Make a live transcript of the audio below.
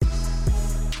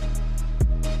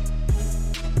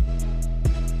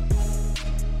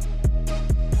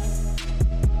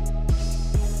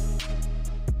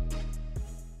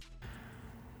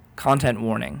Content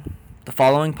warning. The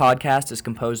following podcast is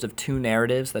composed of two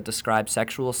narratives that describe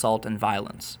sexual assault and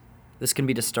violence. This can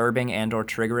be disturbing and/or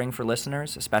triggering for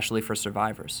listeners, especially for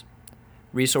survivors.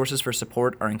 Resources for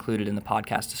support are included in the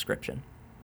podcast description.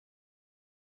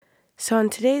 So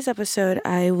on today's episode,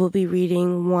 I will be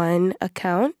reading one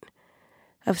account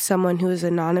of someone who is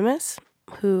anonymous,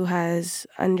 who has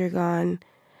undergone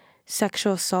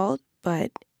sexual assault,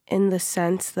 but in the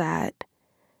sense that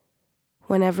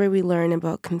whenever we learn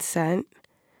about consent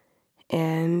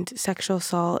and sexual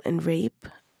assault and rape,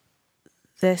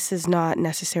 this is not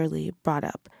necessarily brought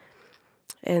up.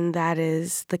 And that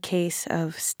is the case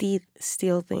of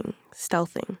stealthing,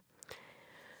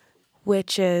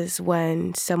 which is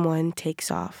when someone takes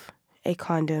off a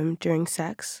condom during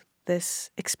sex. This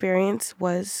experience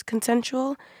was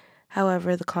consensual.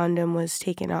 However, the condom was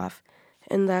taken off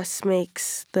and thus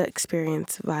makes the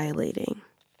experience violating.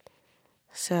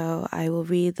 So I will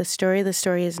read the story. The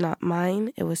story is not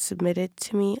mine. It was submitted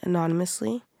to me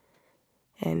anonymously.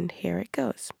 And here it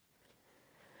goes.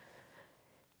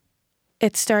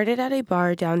 It started at a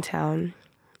bar downtown.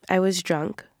 I was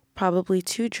drunk, probably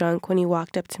too drunk when he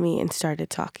walked up to me and started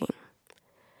talking.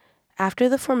 After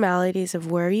the formalities of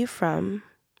where are you from,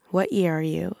 what year are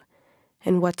you,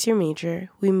 and what's your major,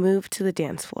 we moved to the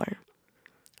dance floor.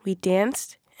 We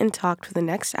danced and talked for the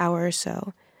next hour or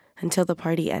so until the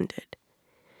party ended.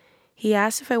 He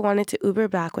asked if I wanted to Uber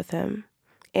back with him,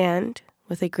 and,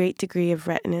 with a great degree of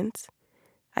reticence,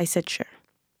 I said sure.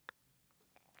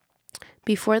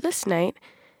 Before this night,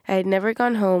 I had never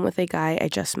gone home with a guy I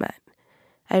just met.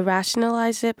 I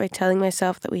rationalized it by telling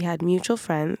myself that we had mutual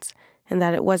friends and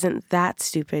that it wasn't that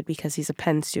stupid because he's a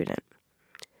Penn student.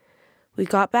 We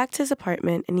got back to his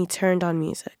apartment and he turned on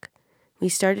music. We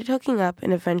started hooking up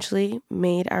and eventually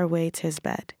made our way to his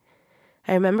bed.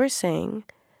 I remember saying,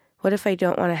 "What if I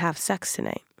don't want to have sex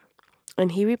tonight?"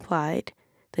 And he replied,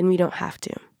 "Then we don't have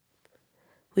to."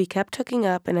 We kept hooking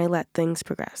up and I let things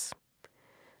progress.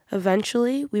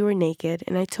 Eventually, we were naked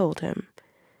and I told him,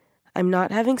 "I'm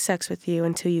not having sex with you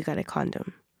until you get a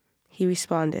condom." He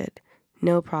responded,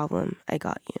 "No problem, I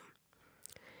got you."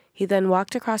 He then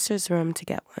walked across his room to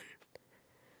get one.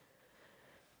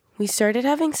 We started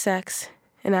having sex,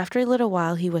 and after a little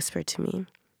while, he whispered to me,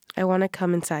 "I want to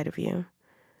come inside of you,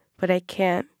 but I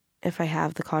can't if I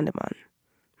have the condom on."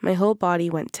 My whole body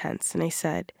went tense, and I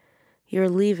said, "You're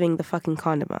leaving the fucking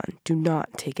condom on. Do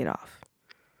not take it off."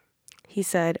 He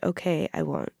said, "Okay, I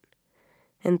won't."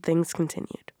 And things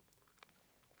continued.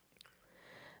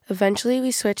 Eventually,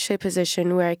 we switched to a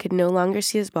position where I could no longer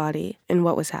see his body and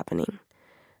what was happening.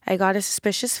 I got a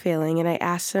suspicious feeling, and I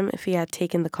asked him if he had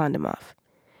taken the condom off.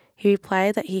 He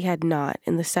replied that he had not,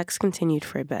 and the sex continued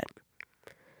for a bit.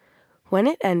 When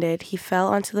it ended, he fell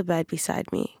onto the bed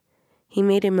beside me. He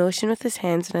made a motion with his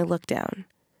hands, and I looked down.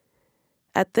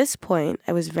 At this point,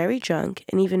 I was very drunk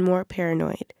and even more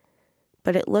paranoid,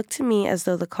 but it looked to me as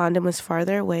though the condom was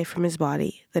farther away from his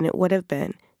body than it would have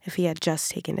been if he had just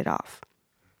taken it off.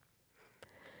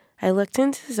 I looked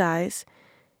into his eyes,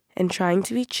 and trying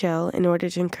to be chill in order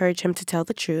to encourage him to tell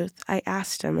the truth, I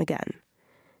asked him again,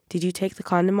 "Did you take the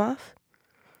condom off?"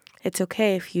 "It's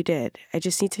okay if you did. I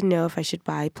just need to know if I should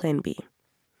buy Plan B."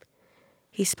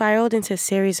 He spiraled into a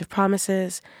series of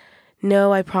promises.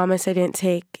 "No, I promise I didn't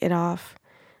take it off.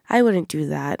 I wouldn't do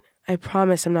that. I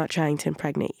promise I'm not trying to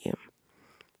impregnate you."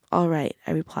 "All right,"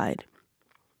 I replied.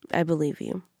 "I believe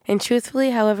you." And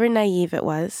truthfully, however naive it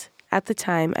was, at the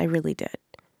time I really did.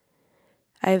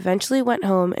 I eventually went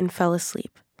home and fell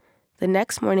asleep. The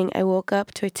next morning I woke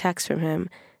up to a text from him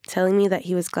telling me that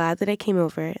he was glad that I came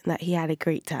over and that he had a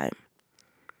great time.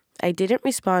 I didn't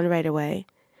respond right away,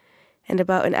 and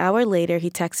about an hour later he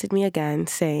texted me again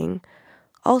saying,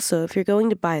 "Also, if you're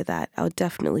going to buy that, I'll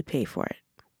definitely pay for it."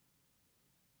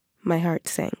 My heart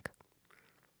sank.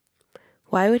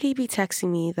 Why would he be texting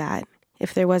me that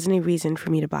if there wasn't a reason for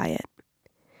me to buy it?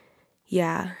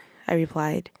 "Yeah," I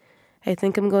replied. "I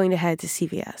think I'm going to head to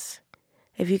CVS.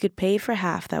 If you could pay for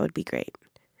half, that would be great."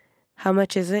 "How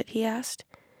much is it?" he asked.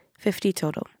 $50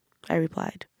 total, I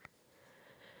replied.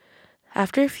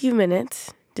 After a few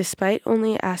minutes, despite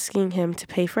only asking him to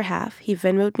pay for half, he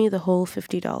Venmo'd me the whole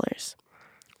 $50.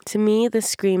 To me, this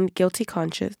screamed guilty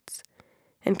conscience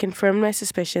and confirmed my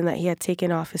suspicion that he had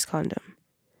taken off his condom.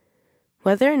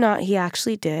 Whether or not he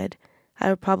actually did, I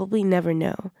would probably never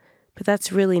know, but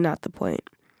that's really not the point.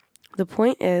 The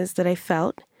point is that I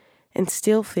felt, and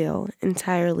still feel,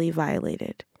 entirely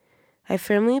violated. I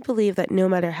firmly believe that no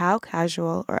matter how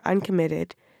casual or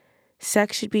uncommitted,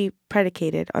 sex should be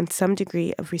predicated on some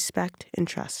degree of respect and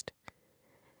trust.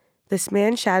 This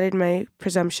man shattered my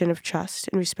presumption of trust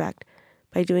and respect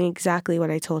by doing exactly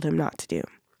what I told him not to do.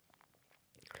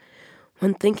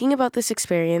 When thinking about this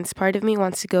experience, part of me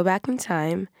wants to go back in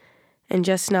time and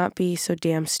just not be so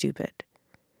damn stupid.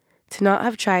 To not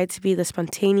have tried to be the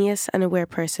spontaneous, unaware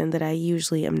person that I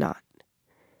usually am not.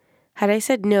 Had I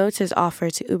said no to his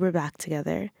offer to Uber back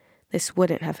together, this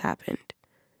wouldn't have happened.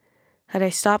 Had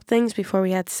I stopped things before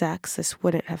we had sex, this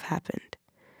wouldn't have happened.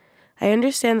 I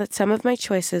understand that some of my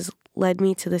choices led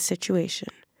me to this situation,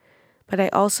 but I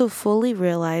also fully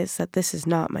realize that this is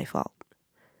not my fault.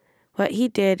 What he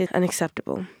did is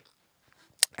unacceptable.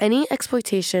 Any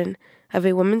exploitation of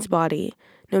a woman's body,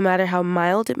 no matter how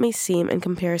mild it may seem in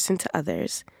comparison to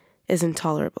others, is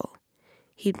intolerable.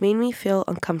 He'd made me feel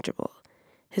uncomfortable.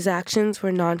 His actions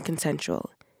were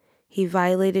non-consensual. He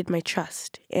violated my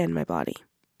trust and my body.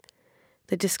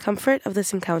 The discomfort of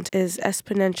this encounter is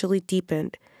exponentially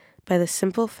deepened by the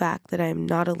simple fact that I am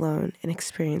not alone in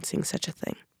experiencing such a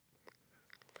thing.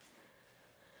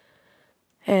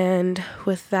 And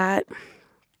with that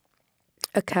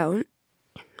account,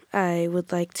 I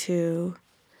would like to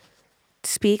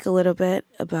speak a little bit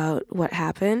about what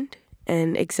happened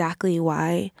and exactly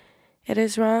why it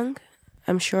is wrong.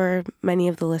 I'm sure many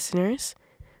of the listeners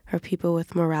or people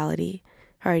with morality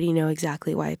already know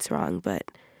exactly why it's wrong, but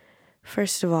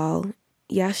first of all,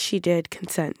 yes, she did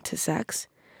consent to sex.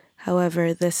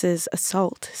 However, this is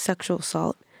assault, sexual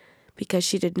assault, because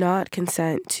she did not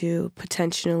consent to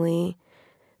potentially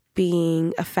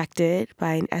being affected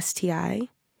by an STI,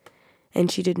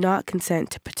 and she did not consent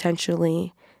to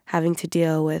potentially having to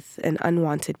deal with an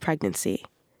unwanted pregnancy.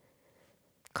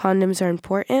 Condoms are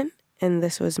important, and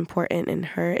this was important in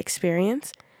her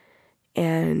experience,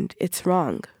 and it's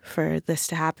wrong for this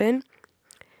to happen.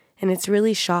 And it's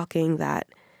really shocking that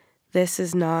this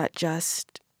is not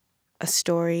just a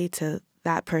story to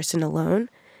that person alone.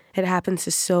 It happens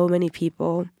to so many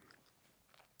people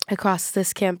across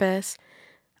this campus,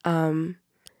 other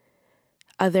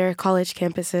college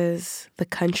campuses, the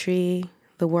country,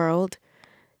 the world.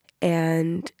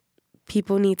 And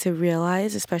people need to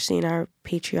realize, especially in our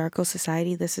patriarchal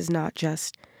society, this is not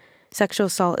just, sexual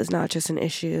assault is not just an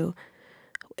issue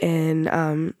in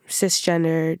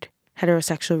cisgendered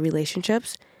heterosexual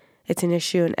relationships. It's an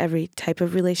issue in every type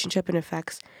of relationship and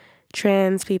affects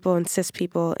trans people and cis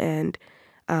people and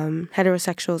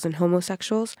heterosexuals and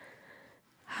homosexuals.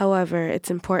 However,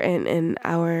 it's important in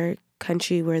our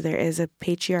country where there is a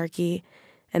patriarchy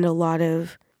and a lot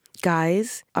of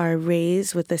guys are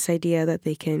raised with this idea that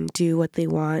they can do what they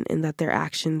want and that their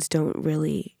actions don't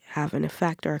really have an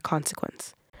effect or a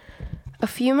consequence. A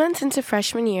few months into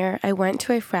freshman year, I went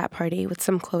to a frat party with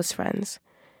some close friends.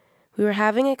 We were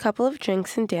having a couple of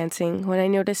drinks and dancing when I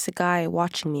noticed a guy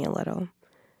watching me a little.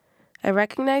 I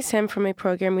recognized him from a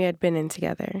program we had been in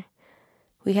together.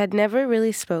 We had never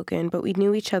really spoken, but we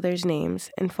knew each other's names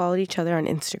and followed each other on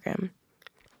Instagram.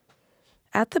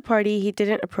 At the party, he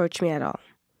didn't approach me at all,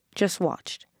 just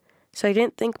watched. So I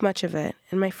didn't think much of it,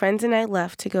 and my friends and I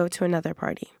left to go to another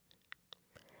party.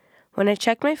 When I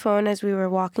checked my phone as we were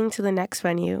walking to the next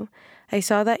venue, I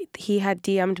saw that he had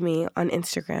DM'd me on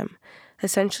Instagram,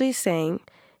 essentially saying,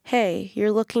 "Hey,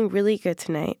 you're looking really good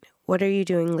tonight. What are you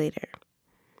doing later?"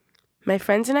 My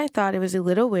friends and I thought it was a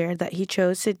little weird that he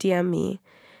chose to DM me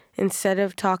instead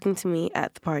of talking to me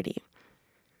at the party,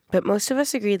 but most of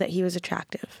us agreed that he was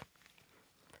attractive.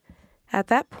 At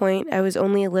that point, I was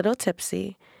only a little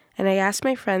tipsy, and I asked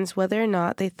my friends whether or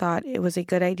not they thought it was a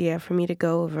good idea for me to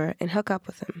go over and hook up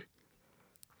with him.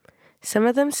 Some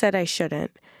of them said I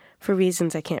shouldn't, for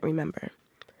reasons I can't remember,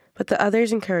 but the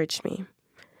others encouraged me.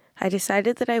 I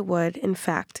decided that I would, in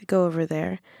fact, go over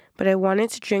there, but I wanted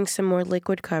to drink some more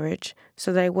liquid courage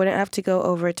so that I wouldn't have to go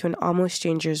over to an almost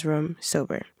stranger's room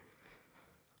sober.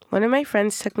 One of my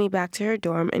friends took me back to her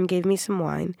dorm and gave me some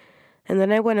wine, and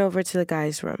then I went over to the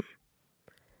guy's room.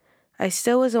 I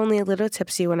still was only a little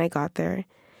tipsy when I got there,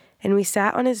 and we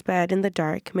sat on his bed in the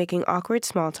dark making awkward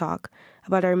small talk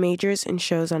about our majors and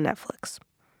shows on Netflix.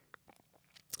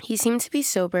 He seemed to be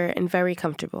sober and very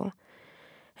comfortable,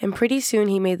 and pretty soon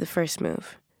he made the first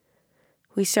move.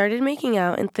 We started making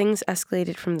out and things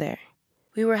escalated from there.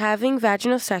 We were having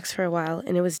vaginal sex for a while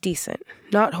and it was decent,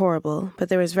 not horrible, but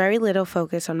there was very little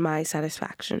focus on my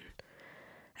satisfaction.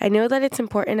 I know that it's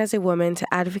important as a woman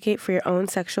to advocate for your own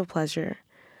sexual pleasure,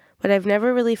 but I've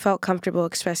never really felt comfortable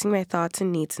expressing my thoughts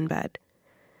and needs in bed.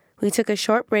 We took a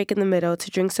short break in the middle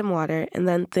to drink some water and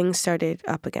then things started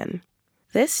up again.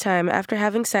 This time, after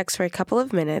having sex for a couple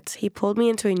of minutes, he pulled me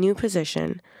into a new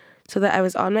position so that I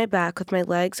was on my back with my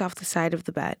legs off the side of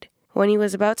the bed. When he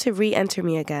was about to re-enter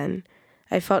me again,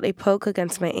 I felt a poke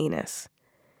against my anus.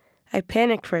 I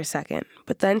panicked for a second,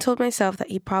 but then told myself that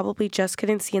he probably just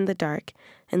couldn't see in the dark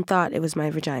and thought it was my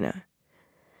vagina.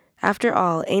 After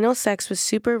all, anal sex was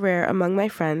super rare among my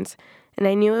friends, and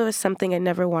I knew it was something I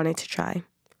never wanted to try.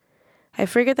 I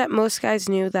figured that most guys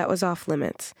knew that was off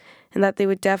limits, and that they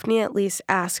would definitely at least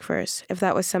ask first if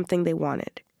that was something they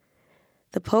wanted.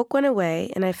 The poke went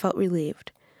away, and I felt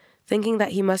relieved, thinking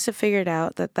that he must have figured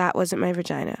out that that wasn't my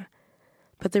vagina.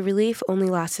 But the relief only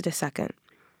lasted a second,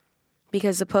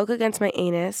 because the poke against my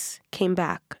anus came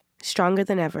back, stronger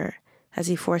than ever, as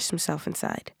he forced himself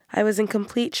inside. I was in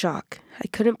complete shock. I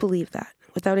couldn't believe that.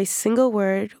 Without a single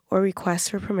word or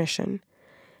request for permission,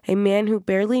 a man who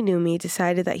barely knew me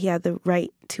decided that he had the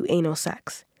right to anal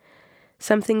sex,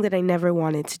 something that I never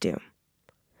wanted to do.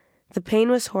 The pain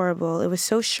was horrible. It was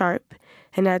so sharp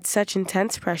and had such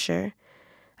intense pressure.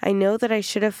 I know that I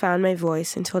should have found my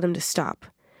voice and told him to stop.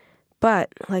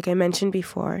 But, like I mentioned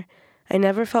before, I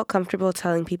never felt comfortable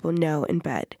telling people no in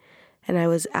bed, and I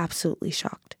was absolutely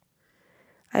shocked.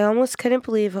 I almost couldn't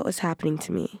believe what was happening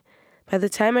to me. By the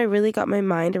time I really got my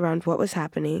mind around what was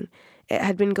happening, it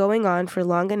had been going on for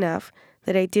long enough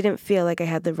that I didn't feel like I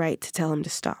had the right to tell him to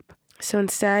stop. So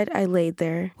instead, I laid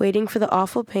there, waiting for the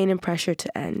awful pain and pressure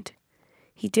to end.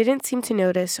 He didn't seem to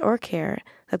notice or care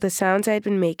that the sounds I had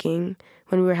been making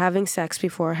when we were having sex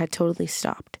before had totally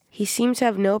stopped. He seemed to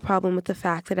have no problem with the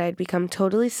fact that I had become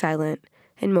totally silent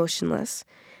and motionless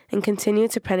and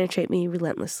continued to penetrate me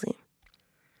relentlessly.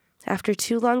 After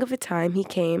too long of a time, he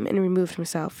came and removed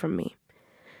himself from me.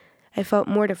 I felt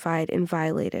mortified and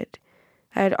violated.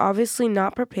 I had obviously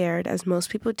not prepared, as most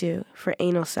people do, for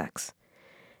anal sex.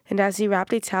 And as he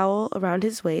wrapped a towel around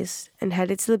his waist and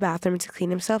headed to the bathroom to clean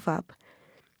himself up,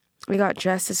 I got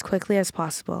dressed as quickly as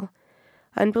possible,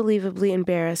 unbelievably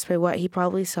embarrassed by what he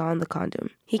probably saw in the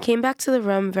condom. He came back to the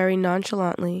room very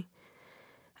nonchalantly,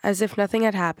 as if nothing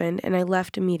had happened, and I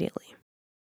left immediately.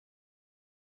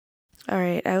 All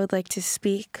right, I would like to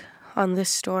speak on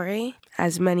this story,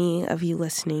 as many of you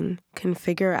listening can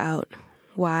figure out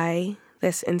why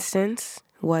this instance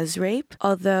was rape.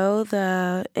 Although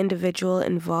the individual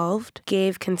involved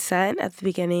gave consent at the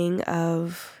beginning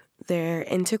of their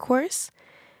intercourse,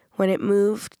 when it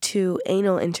moved to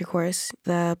anal intercourse,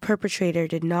 the perpetrator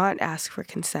did not ask for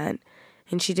consent,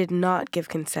 and she did not give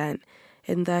consent,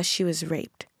 and thus she was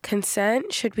raped.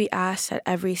 Consent should be asked at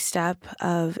every step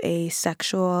of a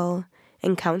sexual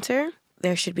encounter.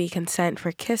 There should be consent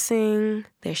for kissing,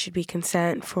 there should be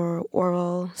consent for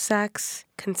oral sex,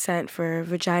 consent for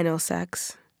vaginal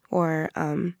sex, or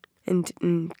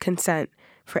and consent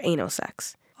for anal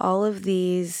sex. All of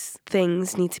these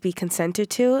things need to be consented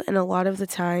to, and a lot of the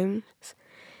times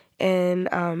in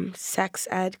sex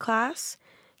ed class,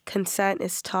 consent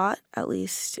is taught, at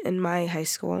least in my high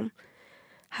school.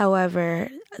 However,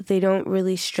 they don't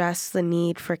really stress the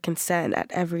need for consent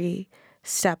at every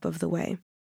step of the way.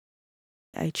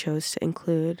 I chose to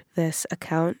include this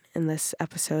account in this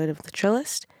episode of The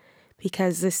Trillist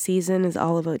because this season is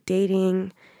all about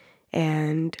dating,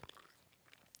 and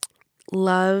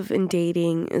love and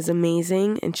dating is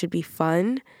amazing and should be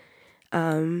fun,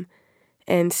 and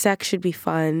sex should be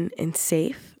fun and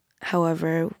safe.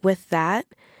 However, with that,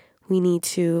 we need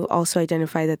to also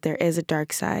identify that there is a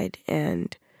dark side,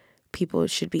 and people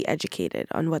should be educated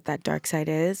on what that dark side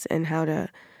is and how to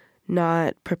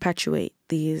not perpetuate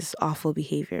these awful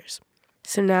behaviors.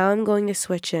 So now I'm going to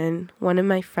switch in. One of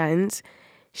my friends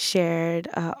shared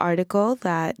an article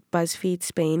that BuzzFeed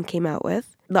Spain came out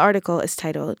with. The article is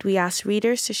titled, "We asked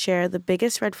readers to share the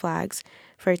biggest red flags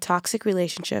for a toxic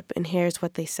relationship, and here's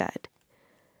what they said."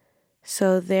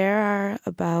 So there are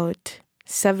about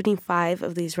 75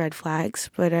 of these red flags,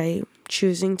 but I'm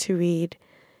choosing to read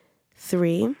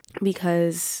 3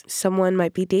 because someone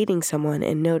might be dating someone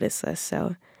and notice this,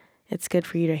 so it's good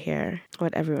for you to hear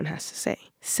what everyone has to say.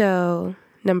 So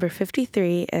number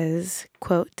 53 is,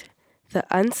 quote, "The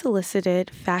unsolicited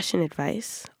fashion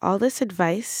advice, all this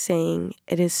advice saying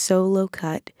it is so low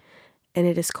cut and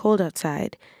it is cold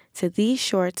outside, so these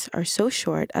shorts are so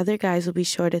short other guys will be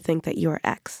sure to think that you are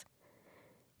X.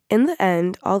 In the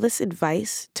end, all this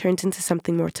advice turns into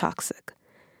something more toxic.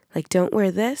 Like, don't wear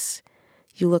this,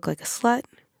 you look like a slut,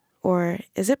 or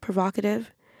is it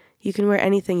provocative? You can wear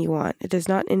anything you want. It does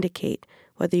not indicate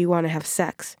whether you want to have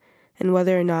sex and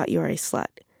whether or not you are a slut.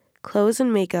 Clothes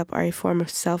and makeup are a form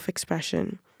of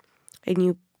self-expression, and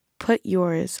you put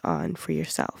yours on for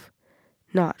yourself,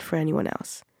 not for anyone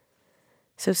else."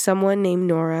 So someone named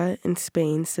Nora in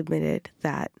Spain submitted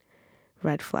that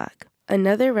red flag.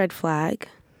 Another red flag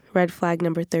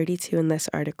number 32 in this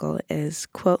article is,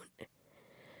 quote,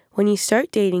 "When you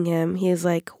start dating him, he is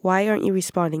like, 'Why aren't you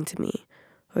responding to me?'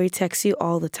 Or he texts you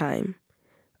all the time.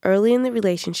 Early in the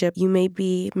relationship, you may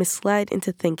be misled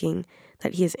into thinking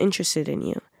that he is interested in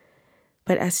you.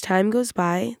 But as time goes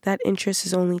by, that interest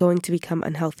is only going to become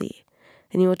unhealthy,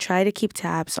 and you will try to keep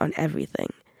tabs on everything,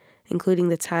 including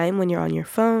the time when you're on your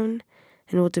phone,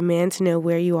 and will demand to know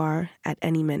where you are at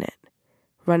any minute.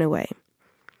 Run away.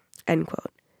 End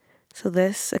quote. So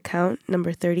this account,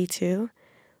 number 32,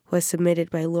 was submitted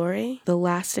by Lori. The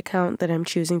last account that I'm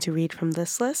choosing to read from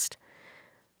this list,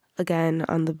 again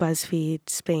on the BuzzFeed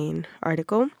Spain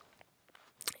article,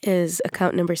 is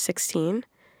account number 16.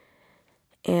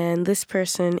 And this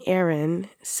person, Aaron,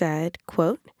 said,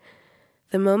 quote,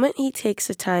 "The moment he takes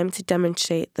the time to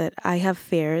demonstrate that I have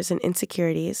fears and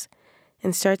insecurities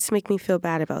and starts to make me feel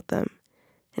bad about them,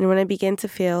 and when I begin to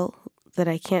feel that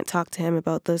I can't talk to him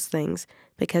about those things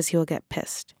because he will get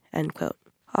pissed," end quote.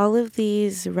 All of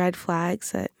these red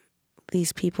flags that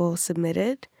these people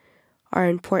submitted are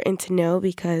important to know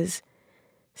because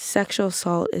sexual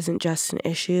assault isn't just an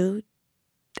issue.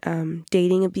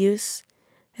 Dating abuse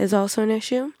is also an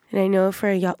issue. And I know for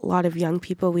a lot of young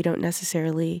people, we don't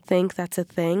necessarily think that's a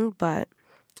thing, but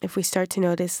if we start to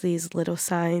notice these little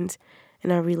signs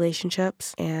in our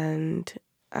relationships, and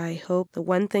I hope the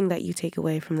one thing that you take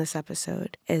away from this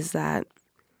episode is that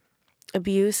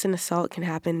abuse and assault can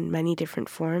happen in many different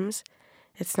forms.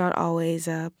 It's not always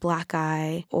a black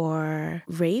eye or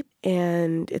rape,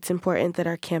 and it's important that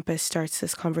our campus starts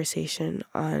this conversation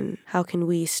on how can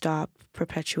we stop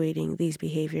perpetuating these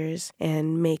behaviors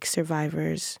and make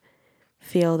survivors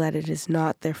feel that it is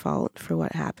not their fault for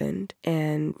what happened,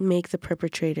 and make the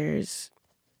perpetrators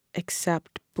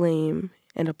accept blame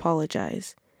and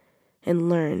apologize and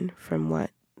learn from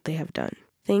what they have done.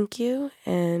 Thank you,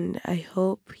 and I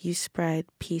hope you spread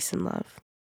peace and love.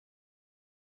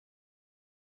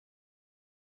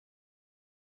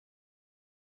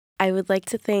 I would like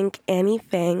to thank Annie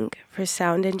Fang for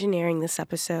sound engineering this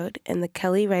episode and the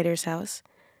Kelly Writers House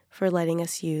for letting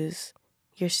us use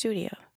your studio.